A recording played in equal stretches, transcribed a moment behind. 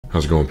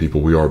How's it going,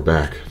 people? We are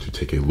back to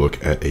take a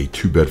look at a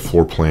 2-bed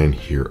floor plan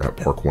here at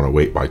Park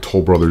 108 by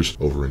Toll Brothers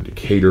over in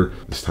Decatur.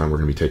 This time we're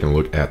going to be taking a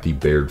look at the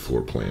Baird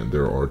floor plan.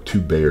 There are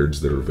 2 Bairds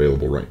that are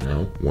available right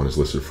now. One is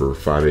listed for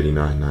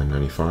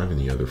 $589,995 and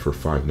the other for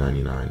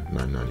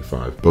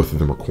 $599,995. Both of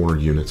them are corner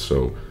units,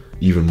 so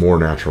even more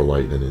natural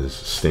light than is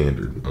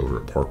standard over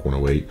at Park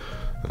 108.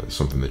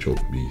 Something that you'll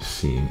be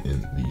seeing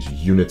in these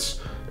units.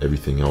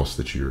 Everything else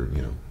that you're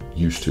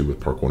used to with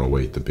Park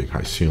 108, the big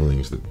high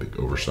ceilings, the big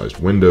oversized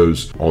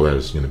windows, all that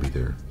is going to be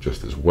there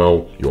just as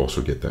well. You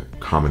also get that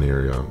common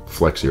area,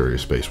 flex area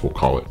space, we'll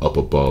call it, up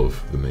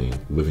above the main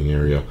living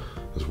area,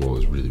 as well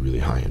as really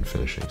high-end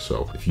finishing.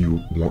 So if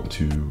you want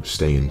to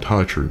stay in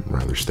touch, or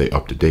rather stay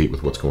up to date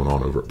with what's going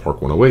on over at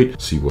Park 108,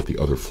 see what the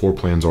other floor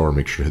plans are,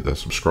 make sure to hit that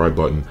subscribe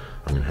button.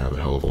 I'm going to have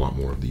a hell of a lot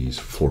more of these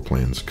floor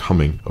plans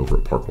coming over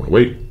at Park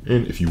 108.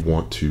 And if you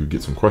want to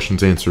get some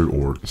questions answered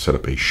or set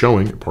up a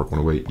showing at Park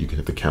 108, you can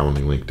hit the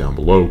calendar link down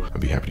below.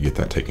 I'd be happy to get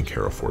that taken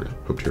care of for you.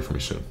 Hope to hear from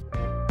you soon.